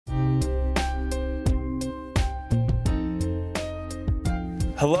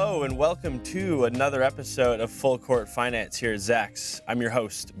Hello and welcome to another episode of Full Court Finance here at Zacks. I'm your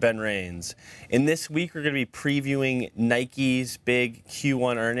host, Ben Rains. In this week, we're going to be previewing Nike's big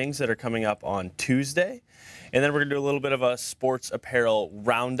Q1 earnings that are coming up on Tuesday. And then we're going to do a little bit of a sports apparel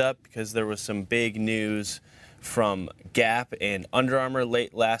roundup because there was some big news from Gap and Under Armour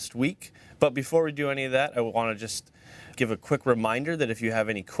late last week. But before we do any of that, I want to just give a quick reminder that if you have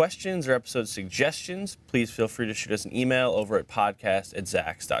any questions or episode suggestions, please feel free to shoot us an email over at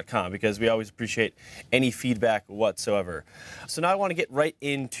podcast@zacks.com because we always appreciate any feedback whatsoever. So now I want to get right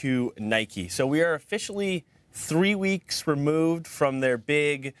into Nike. So we are officially 3 weeks removed from their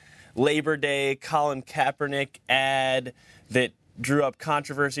big Labor Day Colin Kaepernick ad that drew up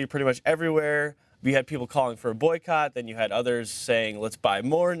controversy pretty much everywhere. We had people calling for a boycott, then you had others saying, let's buy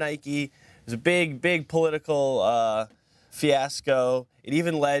more Nike. It was a big political fiasco. It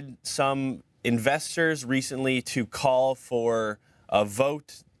even led some investors recently to call for a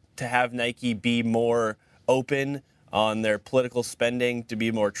vote to have Nike be more open on their political spending, to be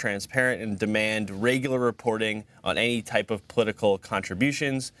more transparent and demand regular reporting on any type of political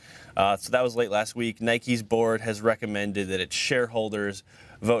contributions. So that was late last week. Nike's board has recommended that its shareholders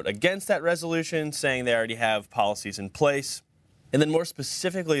vote against that resolution, saying they already have policies in place. And then more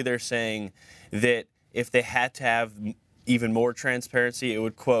specifically, they're saying that if they had to have even more transparency, it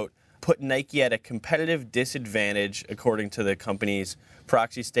would, quote, put Nike at a competitive disadvantage, according to the company's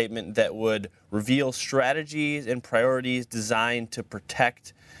proxy statement, that would reveal strategies and priorities designed to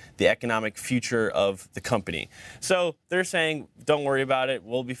protect the economic future of the company. So they're saying, don't worry about it,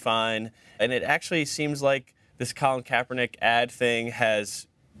 we'll be fine. And it actually seems like this Colin Kaepernick ad thing has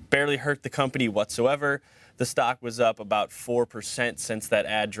barely hurt the company whatsoever. The stock was up about 4% since that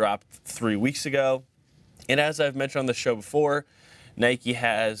ad dropped 3 weeks ago. And as I've mentioned on the show before, Nike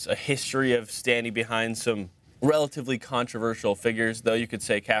has a history of standing behind some relatively controversial figures, though you could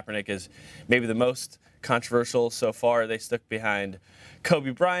say Kaepernick is maybe the most controversial so far. They stuck behind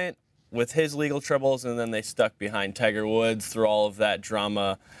Kobe Bryant with his legal troubles, and then they stuck behind Tiger Woods through all of that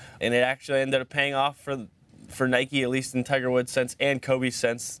drama. And it actually ended up paying off for Nike, at least in Tiger Woods' sense and Kobe's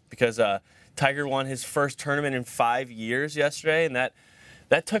sense, because Tiger won his first tournament in 5 years yesterday, and that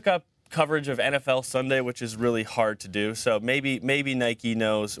took up coverage of NFL Sunday, which is really hard to do. So maybe Nike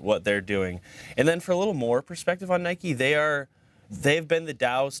knows what they're doing. And then for a little more perspective on Nike, they've been the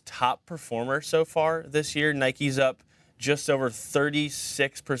Dow's top performer so far this year. Nike's up just over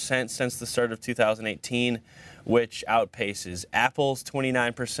 36% since the start of 2018, which outpaces Apple's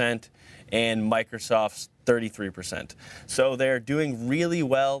 29% and Microsoft's 33%. So they're doing really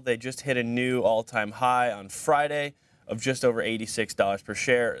well. They just hit a new all-time high on Friday of just over $86 per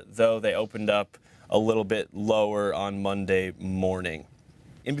share, though they opened up a little bit lower on Monday morning.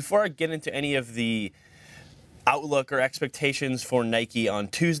 And before I get into any of the outlook or expectations for Nike on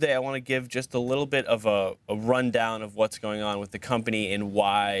Tuesday, I want to give just a little bit of a rundown of what's going on with the company and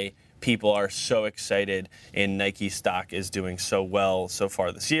why people are so excited and Nike stock is doing so well so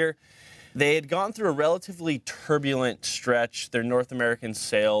far this year. They had gone through a relatively turbulent stretch. Their North American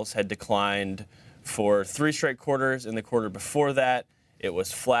sales had declined for 3 straight quarters. In the quarter before that, it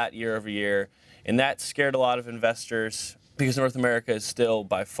was flat year over year. And that scared a lot of investors because North America is still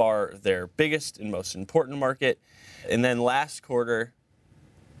by far their biggest and most important market. And then last quarter,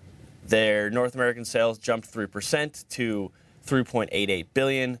 their North American sales jumped 3% to $3.88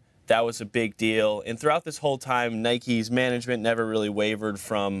 billion. That was a big deal. And throughout this whole time, Nike's management never really wavered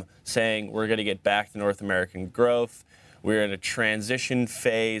from saying, we're going to get back to North American growth. We're in a transition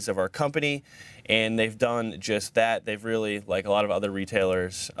phase of our company. And they've done just that. They've really, like a lot of other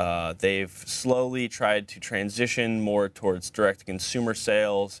retailers, they've slowly tried to transition more towards direct-to-consumer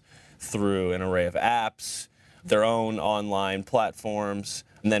sales through an array of apps, their own online platforms,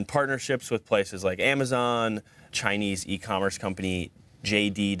 and then partnerships with places like Amazon, Chinese e-commerce company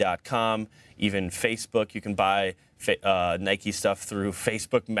JD.com, even Facebook. You can buy Nike stuff through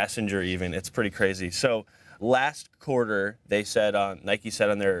Facebook Messenger even. It's pretty crazy. So last quarter, Nike said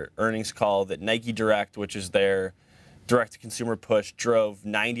on their earnings call that Nike Direct, which is their direct-to-consumer push, drove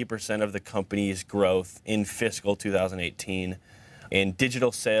 90% of the company's growth in fiscal 2018. And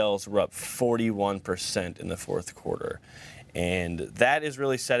digital sales were up 41% in the fourth quarter. And that is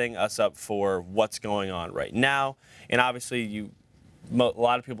really setting us up for what's going on right now. And obviously, a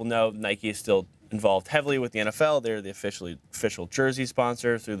lot of people know Nike is still involved heavily with the NFL. They're the official jersey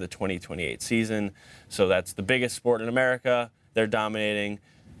sponsor through the 2028 season. So that's the biggest sport in America. They're dominating.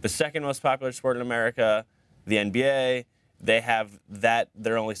 The second most popular sport in America, the NBA, they have that.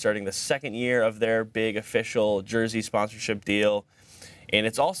 They're only starting the second year of their big official jersey sponsorship deal. And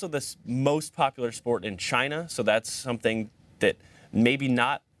it's also the most popular sport in China. So that's something that maybe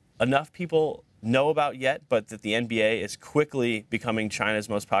not enough people know about yet, but that the NBA is quickly becoming China's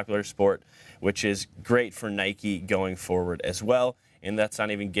most popular sport, which is great for Nike going forward as well. And that's not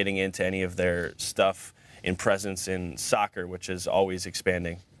even getting into any of their stuff in presence in soccer, which is always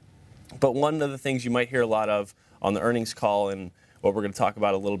expanding. But one of the things you might hear a lot of on the earnings call, and what we're going to talk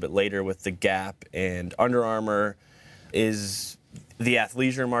about a little bit later with the Gap and Under Armour, is the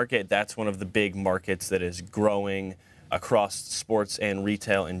athleisure market. That's one of the big markets that is growing across sports and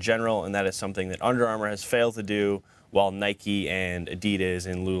retail in general, and that is something that Under Armour has failed to do, while Nike and Adidas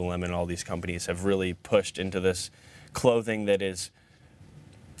and Lululemon, all these companies, have really pushed into this clothing that is,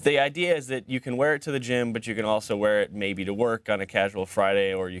 the idea is that you can wear it to the gym, but you can also wear it maybe to work on a casual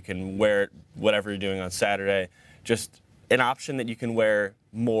Friday, or you can wear it whatever you're doing on Saturday. Just an option that you can wear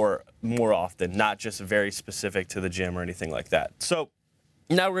more often, not just very specific to the gym or anything like that. So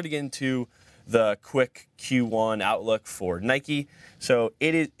now we're going to get into the quick Q1 outlook for Nike. So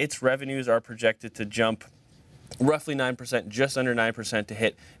its revenues are projected to jump roughly 9%, just under 9%, to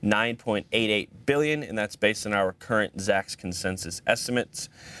hit $9.88 billion, and that's based on our current Zacks consensus estimates.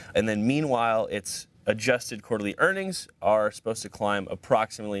 And then meanwhile, its adjusted quarterly earnings are supposed to climb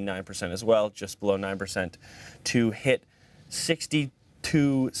approximately 9% as well, just below 9%, to hit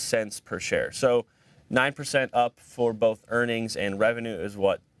 62 cents per share. So 9% up for both earnings and revenue is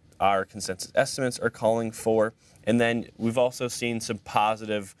what our consensus estimates are calling for. And then we've also seen some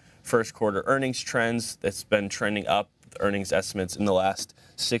positive first quarter earnings trends that's been trending up, earnings estimates in the last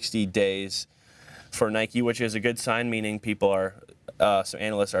 60 days for Nike, which is a good sign, meaning people are, some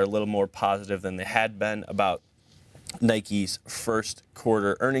analysts are a little more positive than they had been about Nike's first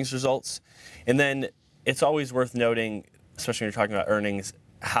quarter earnings results. And then it's always worth noting, especially when you're talking about earnings,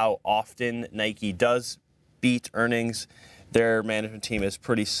 how often Nike does beat earnings. Their management team is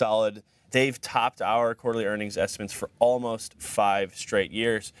pretty solid. They've topped our quarterly earnings estimates for almost 5 straight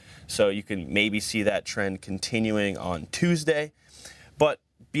years. So you can maybe see that trend continuing on Tuesday. But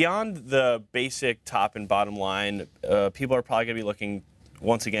beyond the basic top and bottom line, people are probably going to be looking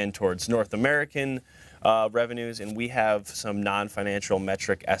once again towards North American revenues, and we have some non-financial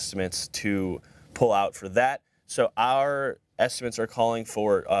metric estimates to pull out for that. So our estimates are calling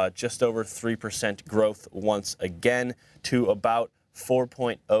for just over 3% growth once again to about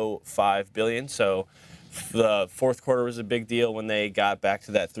 $4.05 billion. So the fourth quarter was a big deal when they got back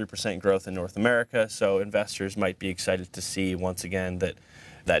to that 3% growth in North America. So investors might be excited to see once again that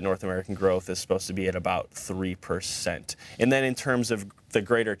North American growth is supposed to be at about 3%. And then in terms of the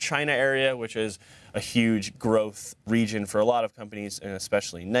greater China area, which is a huge growth region for a lot of companies, and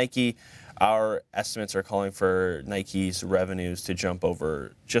especially Nike, our estimates are calling for Nike's revenues to jump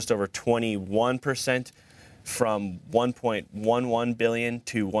just over 21%, from $1.11 billion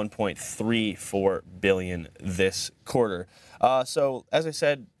to $1.34 billion this quarter. So as I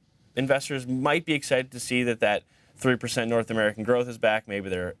said, investors might be excited to see that 3% North American growth is back. Maybe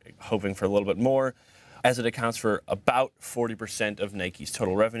they're hoping for a little bit more, as it accounts for about 40% of Nike's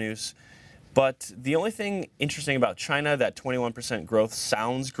total revenues. But the only thing interesting about China, that 21% growth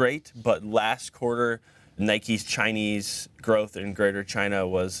sounds great, but last quarter, Nike's Chinese growth in Greater China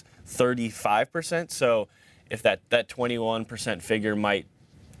was 35%. So if that 21% figure might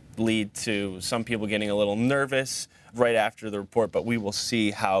lead to some people getting a little nervous right after the report, but we will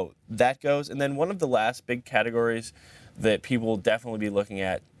see how that goes. And then one of the last big categories that people will definitely be looking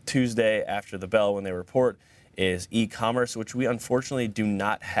at Tuesday after the bell when they report is e-commerce, which we unfortunately do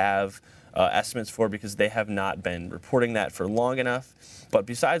not have estimates for because they have not been reporting that for long enough. But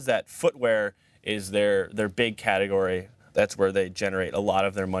besides that, footwear is their big category. That's where they generate a lot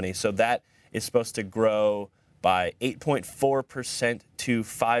of their money. So that is supposed to grow by 8.4% to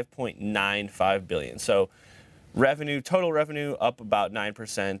 $5.95 billion. So total revenue up about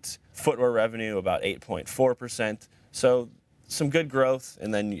 9%, footwear revenue about 8.4%. So some good growth,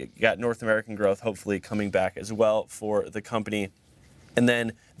 and then you got North American growth hopefully coming back as well for the company. And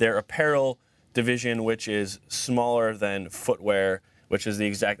then their apparel division, which is smaller than footwear, which is the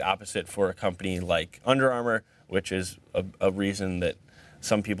exact opposite for a company like Under Armour, which is a reason that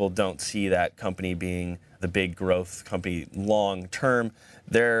some people don't see that company being the big growth company long term.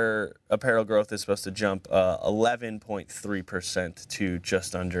 Their apparel growth is supposed to jump 11.3% to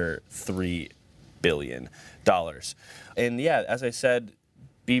just under $3 billion. And yeah, as I said,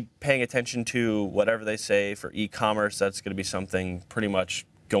 be paying attention to whatever they say for e-commerce. That's going to be something pretty much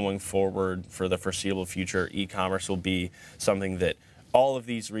going forward for the foreseeable future. E-commerce will be something that all of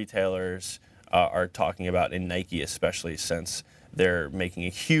these retailers are talking about, in Nike especially, since they're making a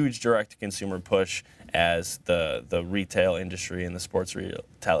huge direct-to-consumer push as the retail industry and the sports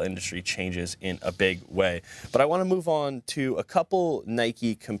retail industry changes in a big way. But I want to move on to a couple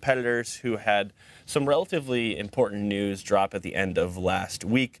Nike competitors who had some relatively important news drop at the end of last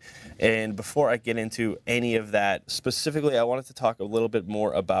week. And before I get into any of that, specifically, I wanted to talk a little bit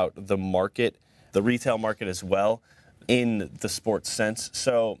more about the market, the retail market as well, in the sports sense.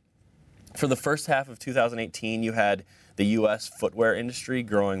 So for the first half of 2018, you had the U.S. footwear industry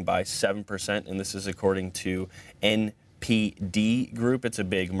growing by 7%, and this is according to NPD Group. It's a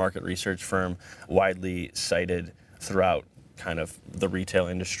big market research firm, widely cited throughout kind of the retail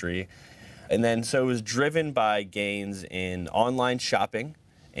industry. And then so it was driven by gains in online shopping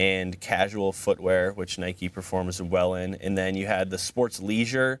and casual footwear, which Nike performs well in. And then you had the sports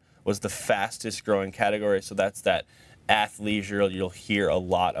leisure was the fastest growing category. So that's that athleisure you'll hear a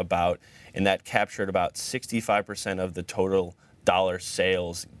lot about. And that captured about 65% of the total dollar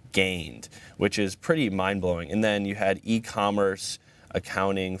sales gained, which is pretty mind-blowing. And then you had e-commerce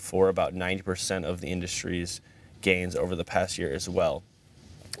accounting for about 90% of the industry's gains over the past year as well.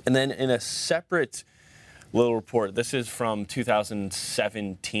 And then in a separate little report, this is from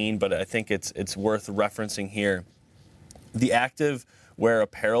 2017, but I think it's worth referencing here. The active wear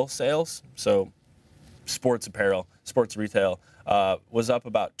apparel sales, so sports apparel, sports retail, was up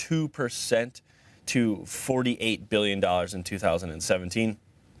about 2% to $48 billion in 2017.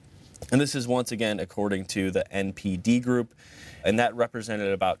 And this is once again according to the NPD Group, and that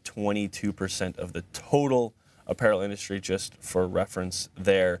represented about 22% of the total apparel industry, just for reference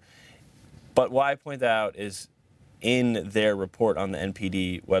there. But why I point that out is in their report on the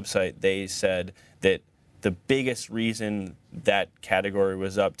NPD website, they said that the biggest reason that category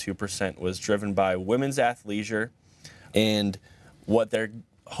was up 2% was driven by women's athleisure, and what they're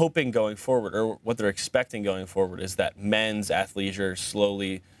hoping going forward, or what they're expecting going forward, is that men's athleisure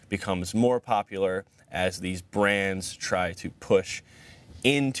slowly becomes more popular as these brands try to push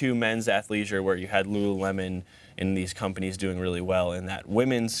into men's athleisure, where you had Lululemon and these companies doing really well in that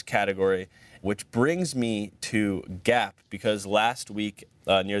women's category. Which brings me to Gap, because last week,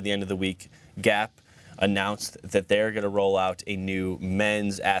 near the end of the week, Gap announced that they're going to roll out a new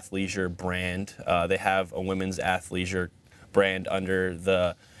men's athleisure brand. They have a women's athleisure brand under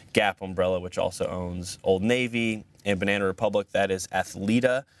the Gap umbrella, which also owns Old Navy and Banana Republic. That is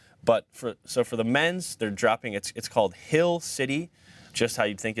Athleta. But for the men's, they're dropping, it's called Hill City, just how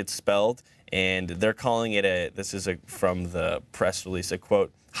you'd think it's spelled. And they're calling it from the press release, a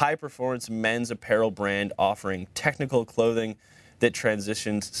quote, high-performance men's apparel brand offering technical clothing that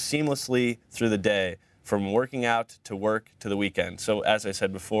transitions seamlessly through the day, from working out to work to the weekend. So as I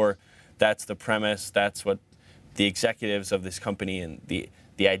said before, that's the premise. That's what the executives of this company, and the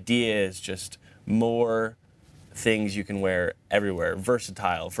idea is just more things you can wear everywhere.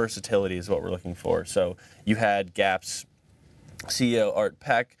 Versatility is what we're looking for. So you had Gap's CEO Art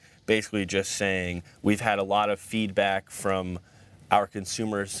Peck basically just saying, we've had a lot of feedback from our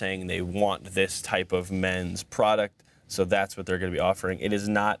consumers saying they want this type of men's product, so that's what they're going to be offering. It is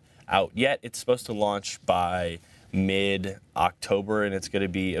not out yet. It's supposed to launch by mid-October, and it's going to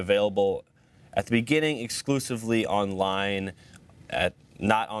be available at the beginning exclusively online,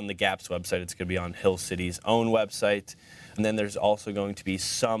 not on the Gap's website. It's going to be on Hill City's own website. And then there's also going to be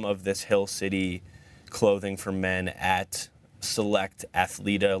some of this Hill City clothing for men at select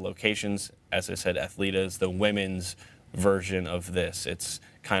Athleta locations. As I said, Athleta is the women's version of this. It's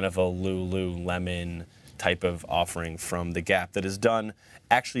kind of a Lululemon type of offering from the Gap that is done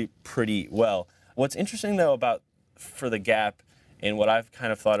actually pretty well. What's interesting though for the Gap, and what I've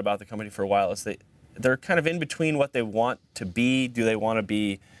kind of thought about the company for a while, is they're kind of in between what they want to be. Do they want to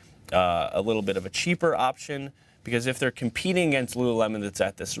be a little bit of a cheaper option? Because if they're competing against Lululemon that's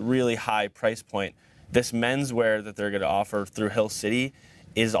at this really high price point, this menswear that they're going to offer through Hill City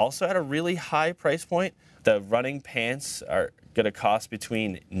is also at a really high price point. The running pants are going to cost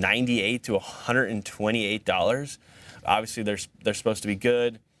between $98 to $128. Obviously, they're supposed to be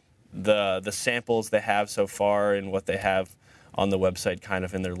good. The samples they have so far and what they have on the website, kind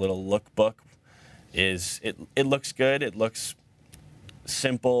of in their little lookbook, is it looks good. It looks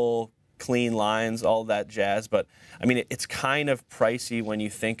simple, clean lines, all that jazz. But I mean, it's kind of pricey when you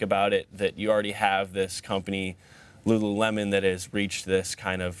think about it, that you already have this company, Lululemon, that has reached this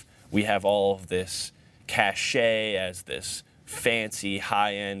kind of, we have all of this cachet as this fancy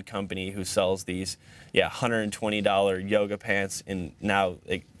high-end company who sells these $120 yoga pants, and now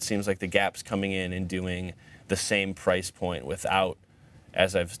it seems like the Gap's coming in and doing the same price point without,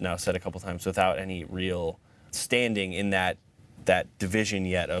 as I've now said a couple times, without any real standing in that division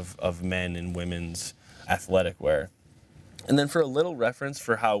yet of men and women's athletic wear. And then for a little reference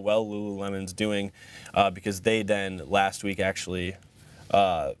for how well Lululemon's doing, because they then last week actually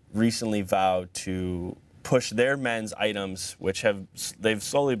recently vowed to push their men's items, which they've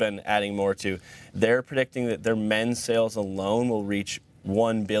slowly been adding more to. They're predicting that their men's sales alone will reach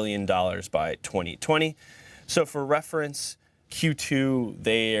 $1 billion by 2020. So for reference, Q2,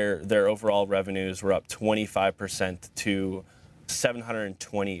 their overall revenues were up 25% to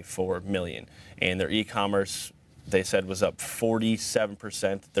 $724 million. And their e-commerce, they said, was up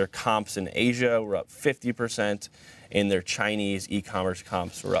 47%. Their comps in Asia were up 50%, and their Chinese e-commerce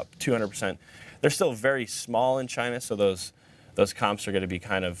comps were up 200%. They're still very small in China, so those comps are going to be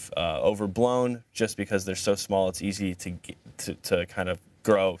kind of overblown just because they're so small. It's easy to kind of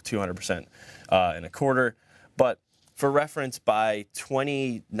grow 200% in a quarter. But for reference, by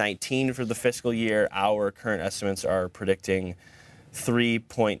 2019 for the fiscal year, our current estimates are predicting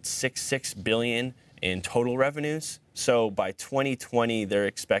 $3.66 billion in total revenues. So by 2020, they're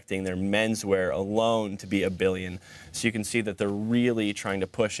expecting their menswear alone to be $1 billion. So you can see that they're really trying to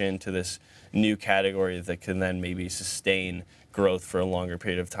push into this new category that can then maybe sustain growth for a longer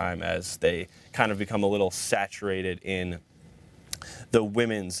period of time as they kind of become a little saturated in the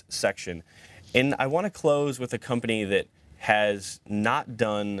women's section. And I want to close with a company that has not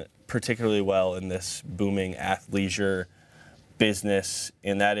done particularly well in this booming athleisure business,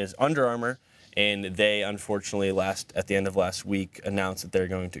 and that is Under Armour. And they unfortunately at the end of last week announced that they're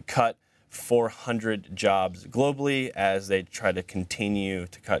going to cut 400 jobs globally as they try to continue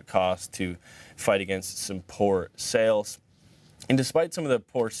to cut costs to fight against some poor sales. And despite some of the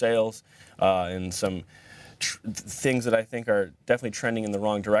poor sales and some things that I think are definitely trending in the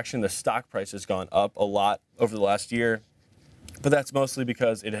wrong direction, the stock price has gone up a lot over the last year. But that's mostly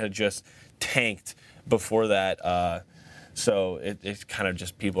because it had just tanked before that. So it's kind of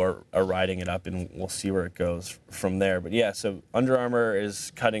just people are riding it up, and we'll see where it goes from there. But yeah, so Under Armour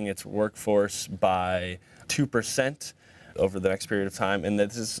is cutting its workforce by 2% over the next period of time. And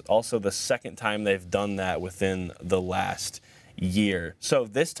this is also the second time they've done that within the last year. So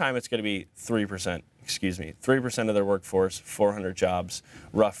this time it's going to be 3%, 3% of their workforce, 400 jobs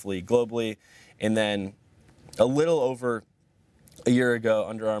roughly globally. And then a little over a year ago,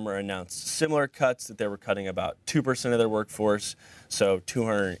 Under Armour announced similar cuts, that they were cutting about 2% of their workforce, so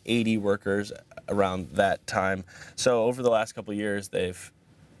 280 workers around that time. So over the last couple of years, they're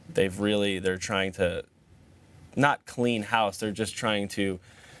trying to not clean house, they're just trying to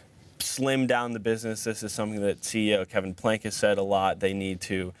slim down the business. This is something that CEO Kevin Plank has said a lot. They need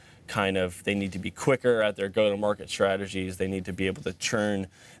to be quicker at their go-to-market strategies. They need to be able to churn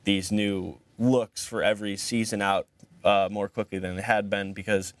these new looks for every season out more quickly than they had been,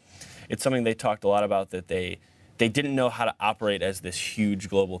 because it's something they talked a lot about, that they didn't know how to operate as this huge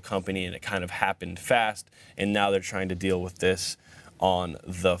global company, and it kind of happened fast, and now they're trying to deal with this on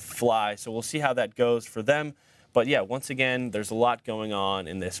the fly. So we'll see how that goes for them. But yeah, once again, there's a lot going on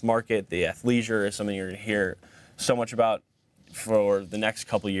in this market. The athleisure is something you're going to hear so much about for the next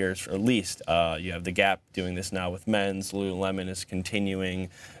couple of years, at least. You have the Gap doing this now with men's. Lululemon is continuing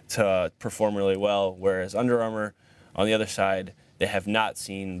to perform really well, whereas Under Armour, on the other side, they have not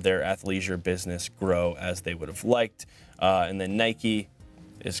seen their athleisure business grow as they would have liked. And then Nike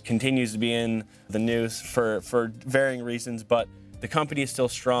continues to be in the news for varying reasons, but the company is still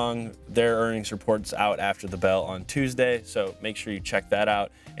strong. Their earnings report's out after the bell on Tuesday, so make sure you check that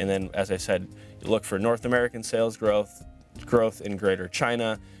out. And then, as I said, you look for North American sales growth in Greater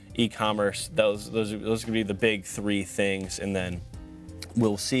China, e-commerce. Those are going to be the big three things, and then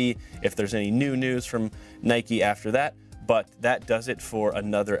we'll see if there's any new news from Nike after that. But that does it for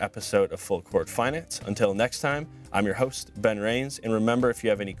another episode of Full Court Finance. Until next time, I'm your host, Ben Rains. And remember, if you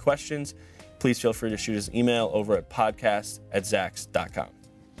have any questions, please feel free to shoot us an email over at podcast@zacks.com.